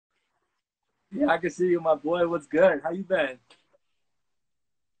Yeah, I can see you, my boy. What's good? How you been?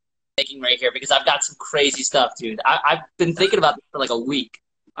 Thinking right here because I've got some crazy stuff, dude. I've been thinking about this for like a week.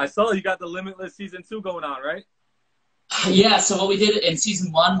 I saw you got the Limitless season 2 going on, right? Yeah, so what we did in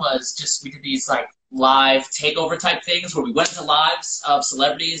season one was just we did these like live takeover type things where we went to lives of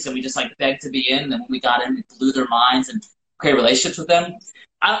celebrities and we just like begged to be in. And then when we got in, we blew their minds and create relationships with them.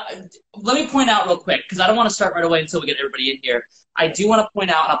 Let me point out real quick because I don't want to start right away until we get everybody in here. I do want to point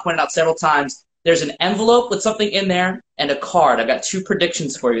out, and I'll point it out several times. There's an envelope with something in there and a card. I've got two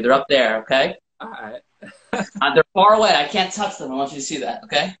predictions for you. They're up there, okay? All right. They're far away. I can't touch them. I want you to see that,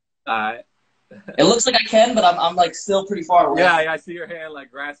 okay? All right. It looks like I can, but I'm like still pretty far away. Yeah, I see your hand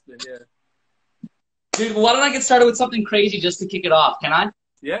like grasping. Yeah. Dude, why don't I get started with something crazy just to kick it off? Can I?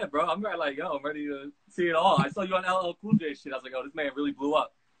 Yeah, bro. I'm ready. Like, yo, I'm ready to see it all. I saw you on LL Cool J shit. I was like, oh, this man really blew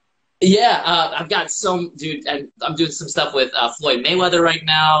up. Yeah, I've got some, dude, and I'm doing some stuff with Floyd Mayweather right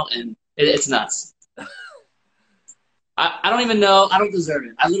now, and it's nuts. I don't even know. I don't deserve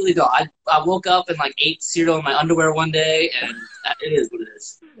it. I literally don't. I woke up and like ate cereal in my underwear one day, and it is what it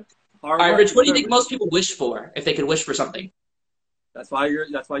is. All right, Rich, what do you think most people wish for if they could wish for something? That's why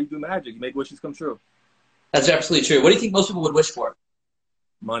you do magic. You make wishes come true. That's absolutely true. What do you think most people would wish for?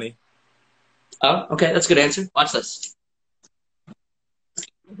 Money. Oh, okay, that's a good answer. Watch this.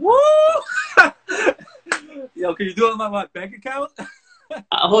 Woo! Yo, can you do it on my bank account?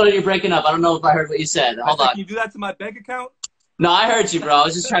 Hold on, you're breaking up. I don't know if I heard what you said. Hold on. Can you do that to my bank account? No, I heard you, bro. I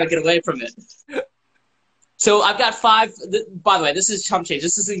was just trying to get away from it. So I've got five. By the way, this is chump change.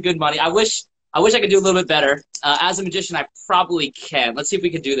 This isn't good money. I wish I could do a little bit better. As a magician, I probably can. Let's see if we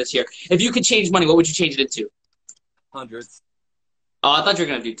can do this here. If you could change money, what would you change it into? Hundreds. Oh, I thought you were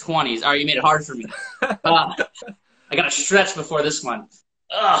going to do 20s. All right, you made it hard for me. I got to stretch before this one.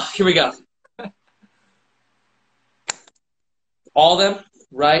 Here we go. All of them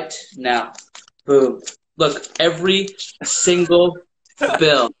right now. Boom. Look, every single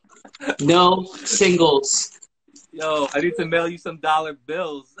bill. No singles. Yo, I need to mail you some dollar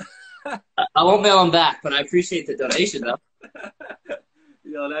bills. I won't mail them back, but I appreciate the donation, though.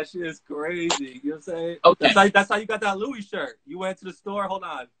 Yo, that shit is crazy. You know what I'm saying? Okay. That's how you got that Louis shirt. You went to the store. Hold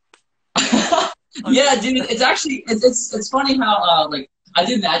on. Yeah, dude. It's actually it's funny how like I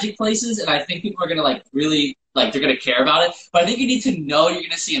do magic places, and I think people are gonna like really like they're gonna care about it. But I think you need to know you're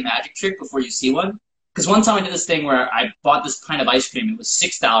gonna see a magic trick before you see one. Because one time I did this thing where I bought this pint of ice cream. It was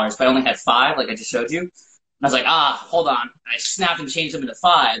 $6, but I only had 5, like I just showed you. And I was like, hold on. I snapped and changed them into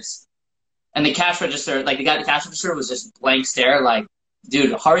 5s. And the cash register, like the guy at the cash register was just blank stare, like,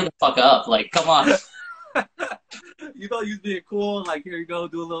 dude, hurry the fuck up. Like, come on. You thought you'd be cool, like, here you go,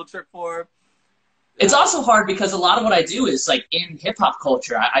 do a little trick for him. It's also hard because a lot of what I do is like in hip hop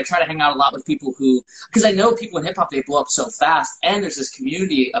culture. I try to hang out a lot with people who, because I know people in hip hop, they blow up so fast, and there's this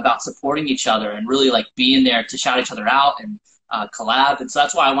community about supporting each other and really like being there to shout each other out and collab. And so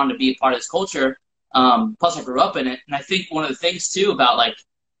that's why I wanted to be a part of this culture. Plus, I grew up in it, and I think one of the things too about like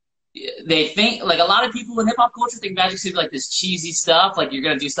they think like a lot of people in hip hop culture think magic's gonna be like this cheesy stuff, like you're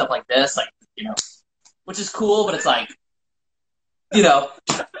gonna do stuff like this, like which is cool, but it's like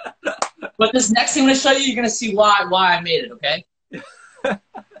But this next thing I'm going to show you, you're going to see why I made it, okay?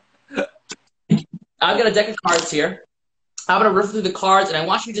 I've got a deck of cards here. I'm going to riff through the cards, and I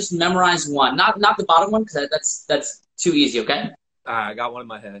want you to just memorize one. Not the bottom one, because that's too easy, okay? All right, I got one in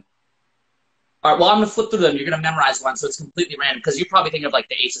my head. All right, well, I'm going to flip through them. You're going to memorize one, so it's completely random, because you're probably thinking of, like,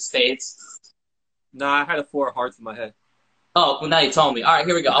 the Ace of Spades. Nah, I had a 4 of hearts in my head. Oh, well, now you told me. All right,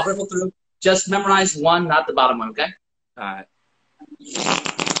 here we go. I'll riffle through. Just memorize one, not the bottom one, okay? All right.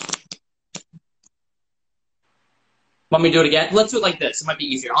 Want me to do it again? Let's do it like this. It might be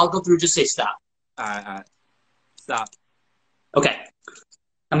easier. I'll go through, just say stop. All right. Stop. Okay.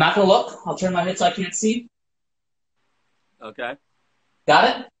 I'm not going to look. I'll turn my head so I can't see. Okay.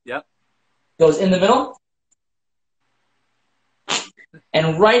 Got it? Yep. Goes in the middle.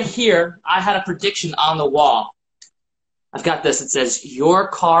 And right here, I had a prediction on the wall. I've got this. It says, your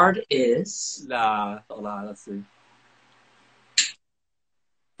card is... Nah, hold on. Let's see.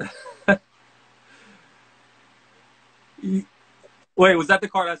 Wait, was that the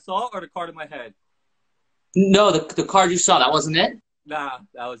card I saw or the card in my head? No, the card you saw. That wasn't it? Nah,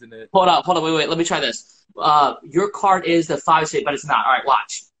 that wasn't it. Hold on. Wait. Let me try this. Your card is the 5 of spades, but it's not. All right,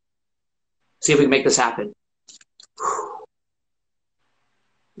 watch. See if we can make this happen.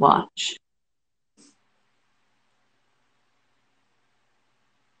 Watch.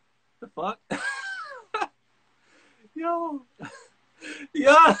 The fuck? Yo.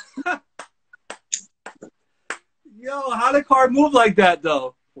 Yo. Yo, how did the card move like that,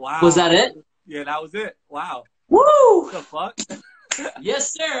 though? Wow. Was that it? Yeah, that was it. Wow. Woo! What the fuck?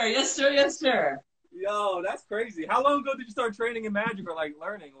 Yes, sir. Yes, sir. Yes, sir. Yo, that's crazy. How long ago did you start training in magic or like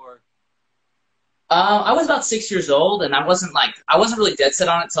learning or? I was about 6 years old, and I wasn't really dead set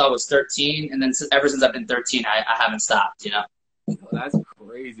on it until I was 13, and then ever since I've been 13, I haven't stopped. You know. Yo, that's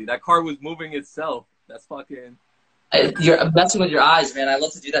crazy. That car was moving itself. That's fucking. You're messing with your eyes, man. I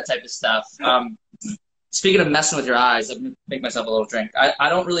love to do that type of stuff. Speaking of messing with your eyes, I'm gonna make myself a little drink. I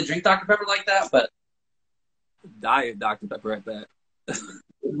don't really drink Dr. Pepper like that, but Diet Dr. Pepper at that.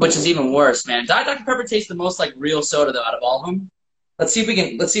 which is even worse, man. Diet Dr. Pepper tastes the most like real soda though out of all of them. Let's see if we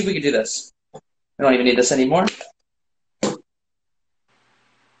can do this. We don't even need this anymore.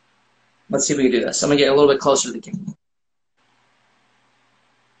 Let's see if we can do this. I'm gonna get a little bit closer to the camera.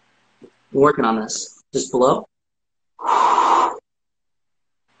 We're working on this. Just below. I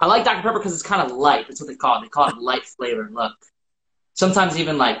like Dr. Pepper because it's kind of light. That's what they call it. They call it light flavor. Look. Sometimes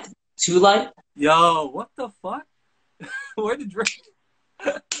even like too light. Yo, what the fuck? Where'd the drink?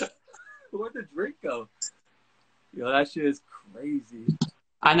 Where'd the drink go? Yo, that shit is crazy.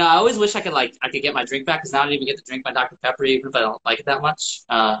 I know. I always wish I could get my drink back because now I don't even get to drink my Dr. Pepper even if I don't like it that much.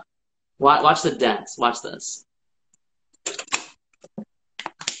 Watch the dents. Watch this.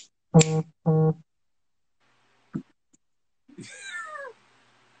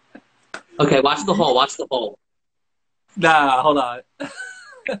 Okay, watch the hole. Watch the hole. Nah, hold on.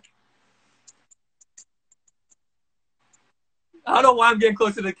 I don't know why I'm getting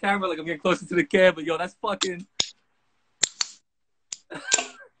closer to the camera, like I'm getting closer to the camera, but yo, that's fucking.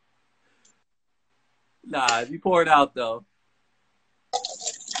 Nah, if you pour it out though.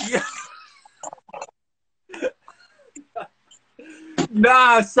 Yeah.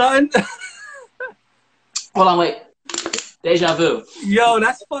 Nah, son. Hold on, wait. Deja vu. Yo,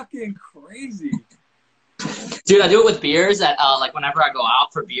 that's fucking crazy. Dude, I do it with beers at like whenever I go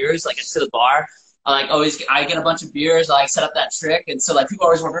out for beers, like it's to the bar. I get a bunch of beers, I like set up that trick, and so like people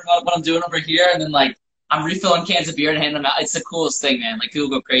always wonder what I'm doing over here, and then like I'm refilling cans of beer and handing them out. It's the coolest thing, man. Like people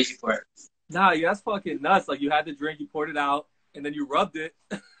go crazy for it. Nah, yeah, that's fucking nuts. Like you had the drink, you poured it out, and then you rubbed it.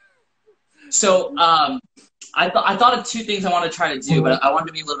 So I thought of two things I wanted to try to do, but I wanted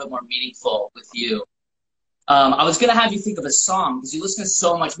to be a little bit more meaningful with you. I was gonna have you think of a song because you listen to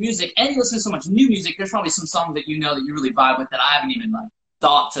so much music and you listen to so much new music. There's probably some songs that you know that you really vibe with that I haven't even like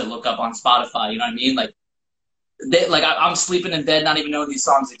thought to look up on Spotify. You know what I mean? Like I'm sleeping in bed, not even knowing these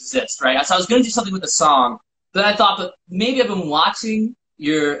songs exist, right? So I was gonna do something with a song, but I thought, but maybe I've been watching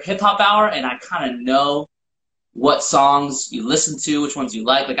your hip hop hour and I kind of know what songs you listen to, which ones you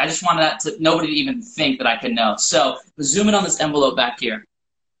like. Like I just wanted that to nobody to even think that I could know. So zoom in on this envelope back here.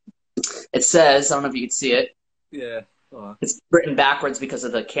 It says, I don't know if you can see it. Yeah. It's written backwards because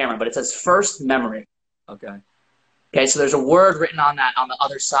of the camera, but it says first memory. Okay. Okay, so there's a word written on that on the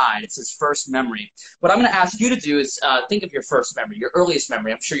other side. It says first memory. What I'm going to ask you to do is think of your first memory, your earliest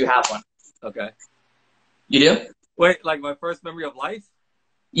memory. I'm sure you have one. Okay. You do? Wait, like my first memory of life?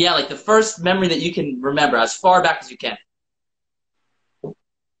 Yeah, like the first memory that you can remember as far back as you can.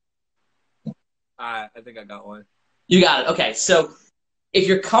 I think I got one. You got it. Okay, so if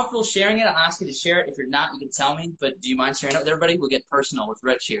you're comfortable sharing it, I'll ask you to share it. If you're not, you can tell me. But do you mind sharing it with everybody? We'll get personal with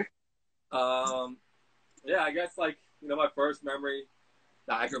Rich here. Yeah, I guess like, you know, my first memory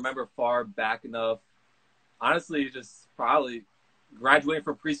that I can remember far back enough, honestly, just probably graduating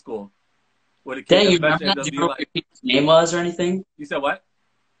from preschool. With a kid. Dang, you remember that? Do you remember what your teacher's name was or anything? You said what?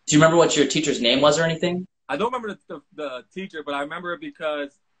 Do you remember what your teacher's name was or anything? I don't remember the teacher, but I remember it because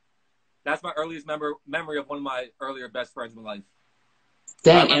that's my earliest memory of one of my earlier best friends in life.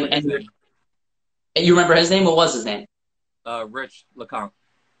 Dang, and you remember his name? What was his name? Rich LeCompte.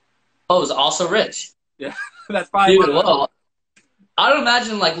 Oh, it was also Rich. Yeah, that's probably. Dude, whoa. I don't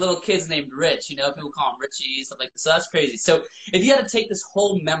imagine like little kids named Rich. You know, people call him Richie, stuff like that. So that's crazy. So if you had to take this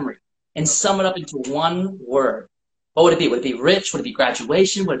whole memory and sum it up into one word, what would it be? Would it be rich? Would it be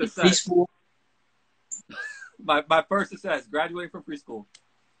graduation? Would it be preschool? My first success, graduating from preschool.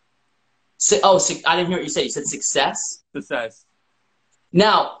 I didn't hear what you said. You said success? Success.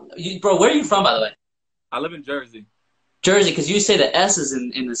 Now, bro, where are you from, by the way? I live in Jersey. Jersey, because you say the S's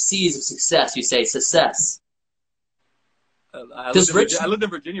in the C's of success. You say success. I lived in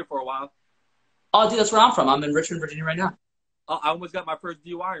Virginia for a while. Oh, dude, that's where I'm from. I'm in Richmond, Virginia right now. Oh, I almost got my first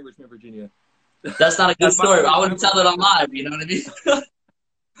DUI in Richmond, Virginia. That's not a good story. I wouldn't tell it on live. You know what I mean?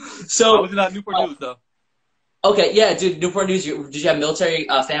 So I was in Newport News, though. Okay, yeah, dude, Newport News. Did you have military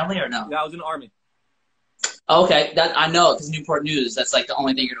family or no? Yeah, I was in the Army. Okay, that I know, because Newport News, that's like the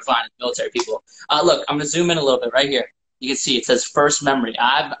only thing you're going to find is military people. Look, I'm going to zoom in a little bit right here. You can see it says first memory.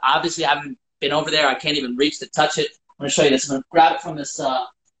 I obviously haven't been over there. I can't even reach to touch it. I'm going to show you this. I'm going to grab it from this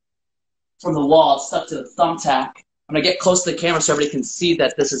from the wall. It's stuck to the thumbtack. I'm gonna get close to the camera so everybody can see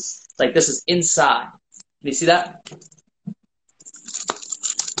that this is inside. Can you see that?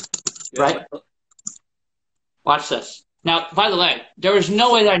 Yeah. Right? Watch this. Now, by the way, there was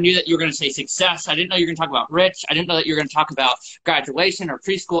no way that I knew that you were going to say success. I didn't know you were going to talk about rich. I didn't know that you were going to talk about graduation or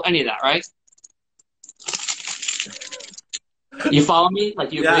preschool, any of that, right? You follow me?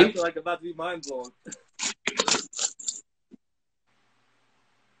 Like, you agree? I feel like I'm about to be mind blown.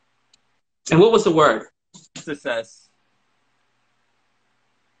 And what was the word? Success.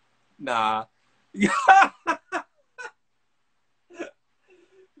 Nah.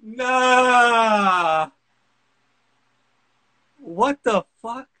 Nah. What the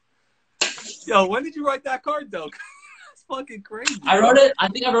fuck? Yo, when did you write that card though? That's fucking crazy. I wrote it. I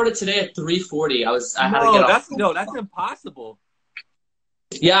think I wrote it today at 3:40. I had to get off. No, that's impossible.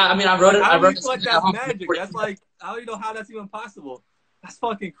 Yeah, I mean, I wrote it. I wrote feel like that's magic. That's like, I don't even know how that's even possible. That's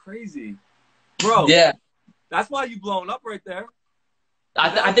fucking crazy, bro. Yeah. That's why you blown up right there.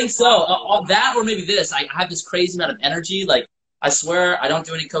 I think so. That or maybe this. I have this crazy amount of energy. Like, I swear I don't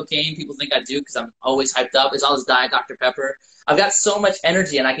do any cocaine. People think I do because I'm always hyped up. It's all this Diet Dr. Pepper. I've got so much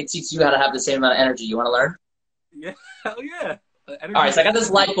energy, and I can teach you how to have the same amount of energy. You want to learn? Yeah, hell yeah. All right, so I got this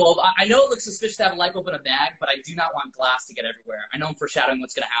light bulb. I know it looks suspicious to have a light bulb in a bag, but I do not want glass to get everywhere. I know I'm foreshadowing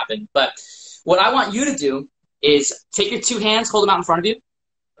what's going to happen. But what I want you to do is take your two hands, hold them out in front of you.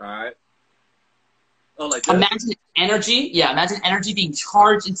 All right. Oh, like this? Imagine energy. Yeah, imagine energy being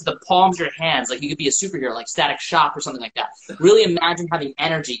charged into the palms of your hands. Like you could be a superhero, like Static Shock or something like that. Really imagine having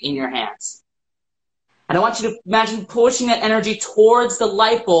energy in your hands. And I want you to imagine pushing that energy towards the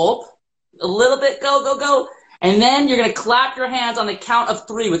light bulb. A little bit, go, go, go. And then you're going to clap your hands on the count of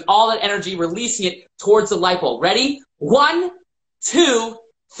 3 with all that energy, releasing it towards the light bulb. Ready? 1, 2,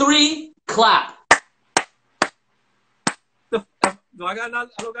 3, clap. I don't got enough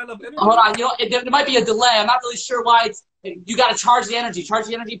energy. Hold on, you know, there might be a delay. I'm not really sure why. You got to charge the energy. Charge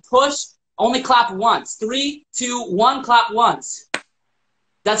the energy. Push. Only clap once. 3, 2, 1. Clap once.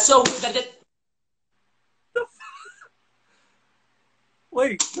 That's so.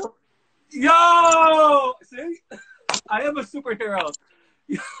 Wait. Yo! See? I am a superhero.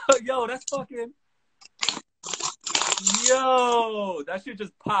 Yo, that's fucking... Yo! That shit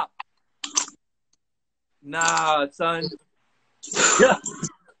just popped. Nah, son. Yeah.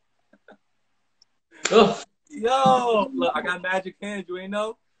 Yo! Look, I got magic hands. You ain't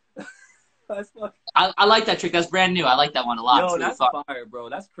know? That's fucking... I like that trick. That's brand new. I like that one a lot. Yo, that's fire, bro.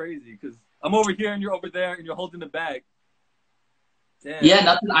 That's crazy. Because I'm over here and you're over there and you're holding the bag. Damn. Yeah,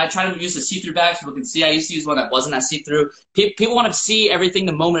 nothing. I try to use the see-through bag so people can see. I used to use one that wasn't that see-through. People want to see everything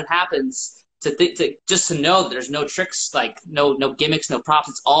the moment it happens just to know that there's no tricks, like no gimmicks, no props.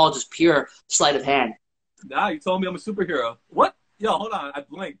 It's all just pure sleight of hand. Nah, you told me I'm a superhero. What? Yo, hold on. I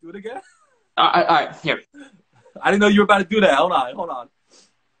blinked. Do it again. All right, here. I didn't know you were about to do that. Hold on.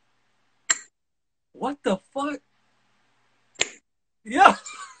 What the fuck? Yeah.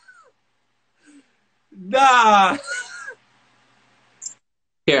 Nah.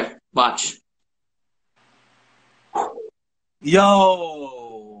 Here, watch.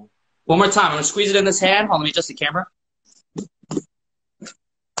 Yo. One more time. I'm going to squeeze it in this hand. Hold on, let me adjust the camera.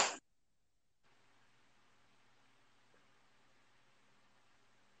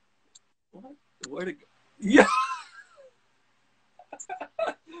 What? Where'd it go? Yeah.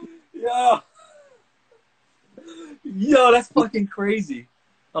 Yo, that's fucking crazy.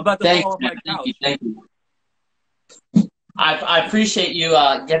 I'm about to fall off my couch. Thank you. I appreciate you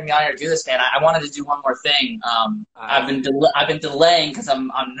getting me on here to do this, man. I wanted to do one more thing. I've been delaying because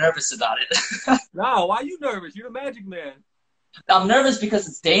I'm nervous about it. No, why are you nervous? You're the magic man. I'm nervous because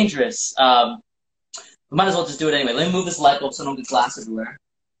it's dangerous. We might as well just do it anyway. Let me move this light bulb so I don't get glass everywhere.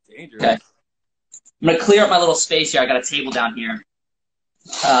 Dangerous. Okay. I'm gonna clear up my little space here. I got a table down here.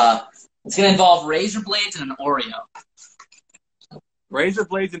 It's gonna involve razor blades and an Oreo. Razor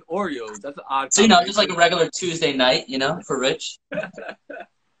blades and Oreos. That's an odd. So, you know, just like a regular Tuesday night, you know, for Rich. You're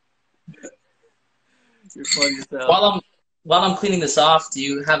funny as hell. While I'm cleaning this off, do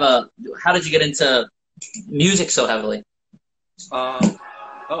you have how did you get into music so heavily?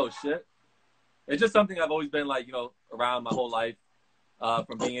 Oh shit. It's just something I've always been like, you know, around my whole life.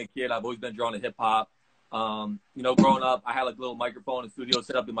 From being a kid, I've always been drawn to hip hop. You know, growing up, I had like a little microphone and studio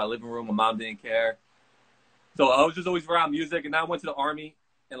set up in my living room. My mom didn't care. So I was just always around music, and then I went to the Army,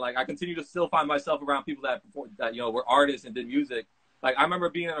 and like I continue to still find myself around people that you know were artists and did music. Like I remember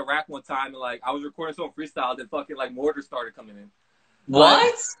being in Iraq one time, and like I was recording some freestyle, then fucking like mortar started coming in.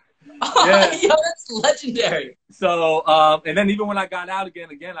 What? Yeah. Yo, that's legendary. So and then even when I got out again,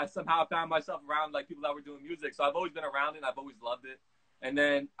 I somehow found myself around like people that were doing music. So I've always been around it. And I've always loved it. And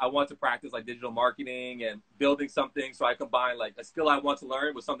then I want to practice like digital marketing and building something. So I combine like a skill I want to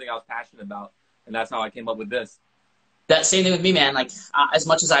learn with something I was passionate about. And that's how I came up with this. That same thing with me, man. Like, as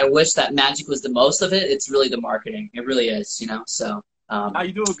much as I wish that magic was the most of it, it's really the marketing. It really is, you know? So. Now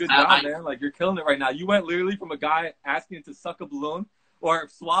you do a good job, man. Like, you're killing it right now. You went literally from a guy asking to suck a balloon or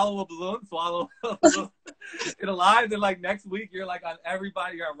swallow a balloon in a live. Then, like, next week, you're, like, on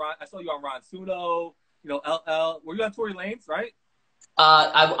everybody. You're on Ron. I saw you on Ron Suno, you know, LL. Were you on Tory Lanez, right?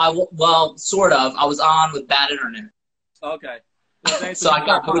 Well, sort of. I was on with bad internet. Okay. So I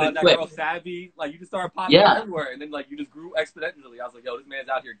got booted quick. Girl Savvy, like, you just started popping everywhere. And then, like, you just grew exponentially. I was like, yo, this man's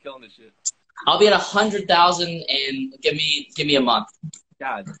out here killing this shit. I'll be at 100,000 and give me a month.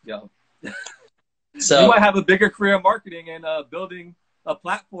 God, yo. So you might have a bigger career in marketing and building a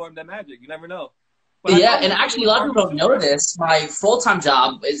platform than magic. You never know. But yeah, and actually a lot of people don't know this. My full-time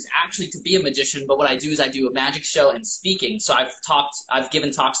job is actually to be a magician, but what I do is I do a magic show and speaking. So I've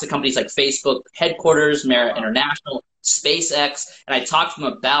given talks to companies like Facebook headquarters, Merit International, SpaceX, and I talk to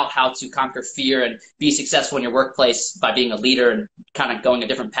them about how to conquer fear and be successful in your workplace by being a leader and kind of going a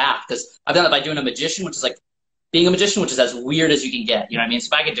different path. Because I've done it by doing a magician, which is like being a magician, which is as weird as you can get. You know what I mean? So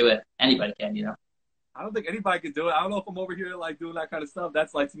if I could do it, anybody can, you know? I don't think anybody could do it. I don't know if I'm over here like doing that kind of stuff.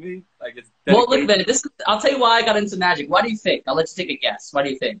 That's like, to me, like, it's dedicated. Well, look, man, I'll tell you why I got into magic. Why do you think? I'll let you take a guess. Why do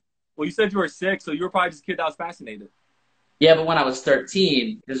you think? Well, you said you were 6, so you were probably just a kid that was fascinated. Yeah, but when I was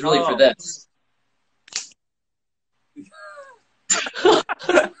 13, it was really for this.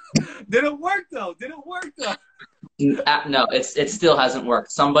 Didn't work though. No, it still hasn't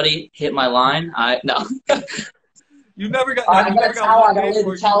worked. Somebody hit my line. No. You never got. I got a towel. I gotta lay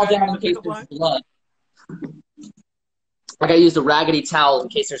the towel down in case there's blood. I gotta use the raggedy towel in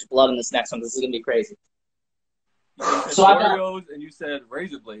case there's blood in this next one. This is gonna be crazy. So I got Oreos and you said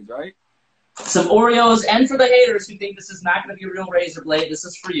razor blades, right? Some Oreos, and for the haters who think this is not gonna be a real razor blade, this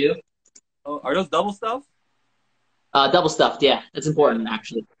is for you. Oh, are those double stuffed? Double stuffed, yeah. It's important,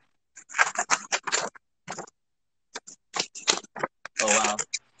 actually. Oh, wow.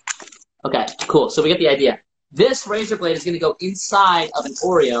 Okay, cool. So we get the idea. This razor blade is going to go inside of an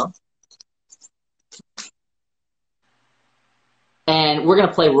Oreo. And we're going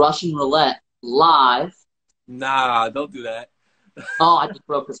to play Russian roulette live. Nah, don't do that. Oh, I just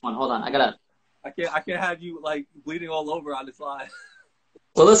broke this one. Hold on. I can't have you, like, bleeding all over on this live.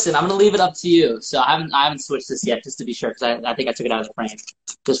 Well, listen, I'm going to leave it up to you. So I haven't switched this yet, just to be sure, because I think I took it out of the frame,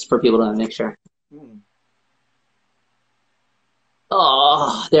 just for people to make sure.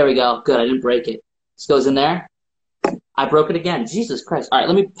 Oh, there we go. Good, I didn't break it. This goes in there. I broke it again. Jesus Christ. All right,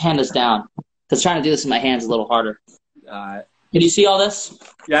 let me pan this down, because trying to do this in my hands is a little harder. All right. Can you see all this?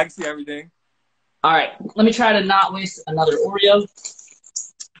 Yeah, I can see everything. All right, let me try to not waste another Oreo.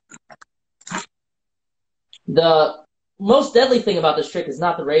 The most deadly thing about this trick is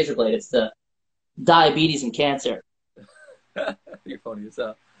not the razor blade, it's the diabetes and cancer. You're funny as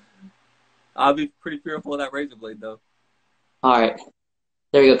hell. I'll be pretty fearful of that razor blade, though. All right.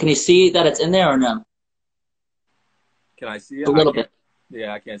 There you go. Can you see that it's in there or no? Can I see it? A little bit.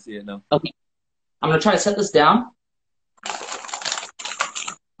 Yeah, I can't see it, no. Okay. I'm going to try to set this down.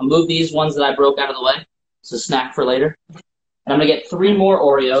 I'll move these ones that I broke out of the way. It's a snack for later. And I'm going to get 3 more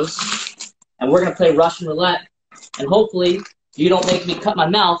Oreos. And we're going to play Russian roulette. And hopefully you don't make me cut my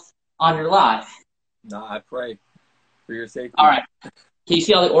mouth on your live. No, I pray for your safety. All right. Can you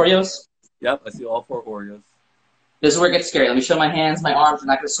see all the Oreos? Yep, I see all 4 Oreos. This is where it gets scary. Let me show my hands, my arms. I'm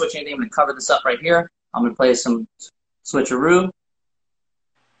not going to switch anything. I'm going to cover this up right here. I'm going to play some switcheroo.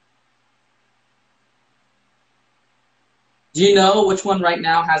 Do you know which one right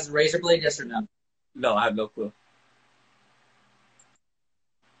now has a razor blade, yes or no? No, I have no clue.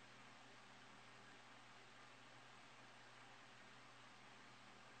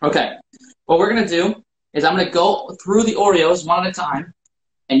 Okay. What we're going to do is I'm going to go through the Oreos one at a time,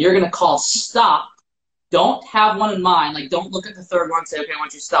 and you're going to call stop. Don't have one in mind. Like, don't look at the third one and say, okay, I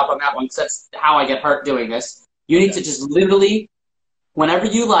want you to stop on that one, because that's how I get hurt doing this. You need to just literally, whenever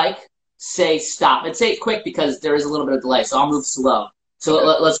you like, say stop. And say it quick because there is a little bit of delay, so I'll move slow. So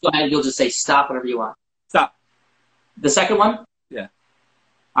let's go ahead and you'll just say stop whenever you want. Stop. The second one? Yeah.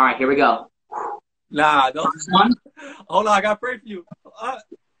 All right, here we go. Nah, don't. First one? Hold on, I got to pray for you.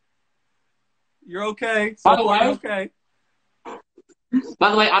 You're okay. By the way, okay.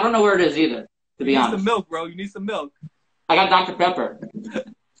 By the way, I don't know where it is either, to be honest. You need some milk, bro. You need some milk. I got Dr. Pepper.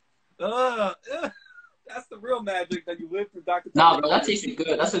 That's the real magic that you live through Dr. Pepper. Nah, bro, that tasted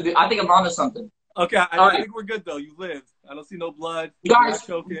good. I think I'm onto something. Okay, I think we're good, though. You lived. I don't see no blood. Guys,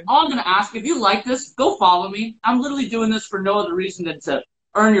 all I'm going to ask, if you like this, go follow me. I'm literally doing this for no other reason than to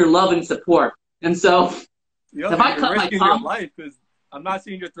earn your love and support. And so, if I cut my tongue... your life, because I'm not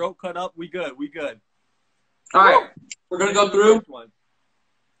seeing your throat cut up. We good. We good. All right. We're going to go through.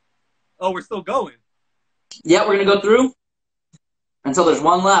 Oh, we're still going. Yeah, we're going to go through until there's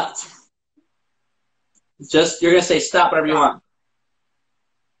one left. Just, you're going to say stop whatever you want.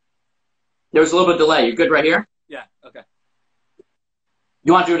 There was a little bit of delay. You're good right here? Yeah, okay.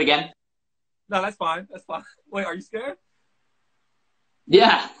 You want to do it again? No, that's fine. That's fine. Wait, are you scared?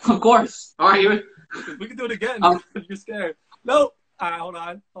 Yeah, of course. All right. We can do it again if you're scared. No. All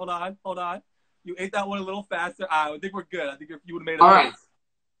right, hold on. You ate that one a little faster. I think we're good. I think you would have made it. All right.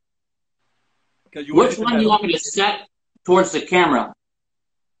 Which one do you want me to set towards the camera?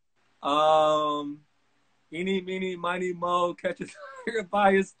 Eeny, meeny, miny, mo, catch a tiger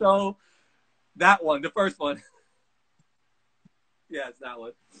by his toe. That one, the first one. Yeah, it's that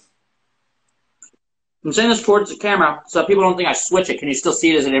one. I'm saying this towards the camera so that people don't think I switch it. Can you still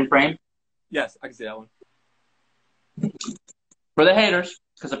see it as an in frame? Yes, I can see that one. For the haters,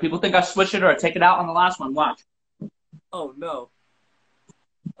 because if people think I switch it or I take it out on the last one, watch. Oh, no.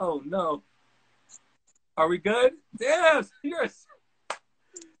 Oh, no. Are we good? Damn, serious.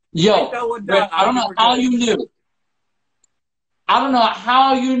 Yo, I don't know how you knew. I don't know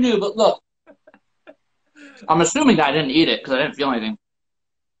how you knew, but look. I'm assuming I didn't eat it because I didn't feel anything.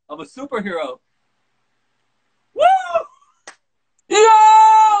 I'm a superhero. Woo!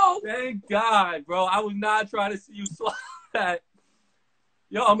 Yo! Thank God, bro. I was not trying to see you swallow that.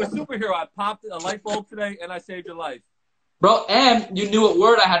 Yo, I'm a superhero. I popped a light bulb today, and I saved your life. Bro, and you knew what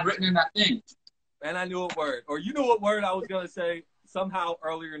word I had written in that thing. And I knew what word. Or you knew what word I was going to say somehow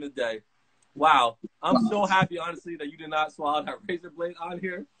earlier in the day. Wow. I'm so happy, honestly, that you did not swallow that razor blade on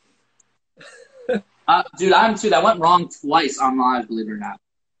here. Dude, I'm too. That went wrong twice on live, believe it or not.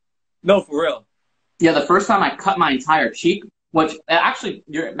 No, for real. Yeah, the first time I cut my entire cheek, which actually,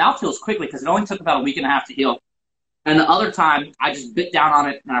 your mouth heals quickly because it only took about a week and a half to heal. And the other time, I just bit down on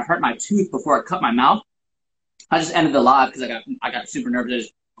it and I hurt my tooth before I cut my mouth. I just ended the live because I got super nervous. I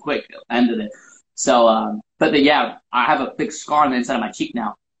just quick ended it. So, yeah, I have a big scar on the inside of my cheek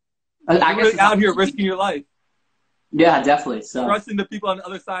now. I guess really out here risking your life. Yeah, definitely. So trusting the people on the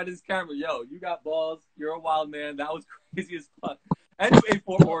other side of this camera. Yo, you got balls. You're a wild man. That was crazy as fuck. And you ate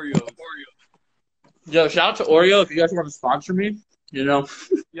 4 Oreos. Yo, shout out to Oreo if you guys want to sponsor me. You know.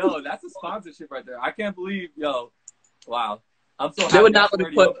 Yo, that's a sponsorship right there. I can't believe. Yo, wow. I'm so happy. They would not let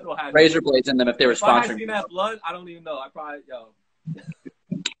me put razor blades in them if they were sponsoring. If I had seen that blood, I don't even know. I probably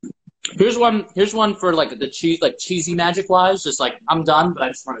Here's one for like the cheese, like cheesy magic wise. Just like I'm done, but I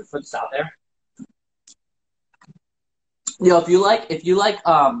just wanted to put this out there. Yo, if you like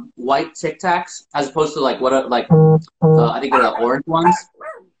white Tic Tacs as opposed to like I think they're the orange ones,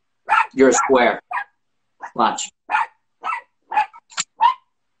 you're a square. Watch.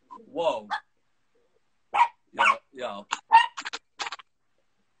 Whoa. Yo. All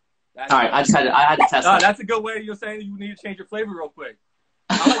right, I had to test that. That's a good way. You're saying you need to change your flavor real quick.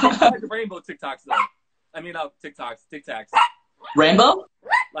 I like the rainbow Tic Tacs though. I mean, Tic Tacs. Rainbow?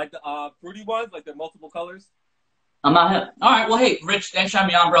 Like the fruity ones, like the multiple colors. I'm not him. All right, well, hey, Rich, thanks for having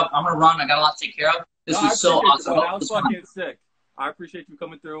me on, bro. I'm gonna run. I got a lot to take care of. This was so awesome. That was fucking sick. I appreciate you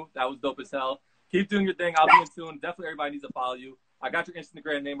coming through. That was dope as hell. Keep doing your thing. I'll be in soon. Definitely everybody needs to follow you. I got your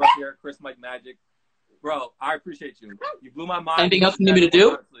Instagram name right here, ChrisMikeMagic. Bro, I appreciate you. You blew my mind. Anything else you need me to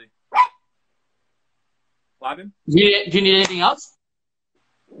do? What happened? Do you need anything else?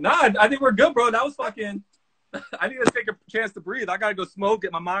 Nah, I think we're good, bro. That was fucking... I need to take a chance to breathe. I gotta go smoke,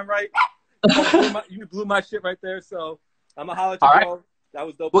 get my mind right. You blew my shit right there, so I'm gonna holler at you, bro. That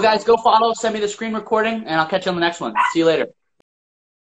was dope. Well, guys, go follow, send me the screen recording, and I'll catch you on the next one. See you later.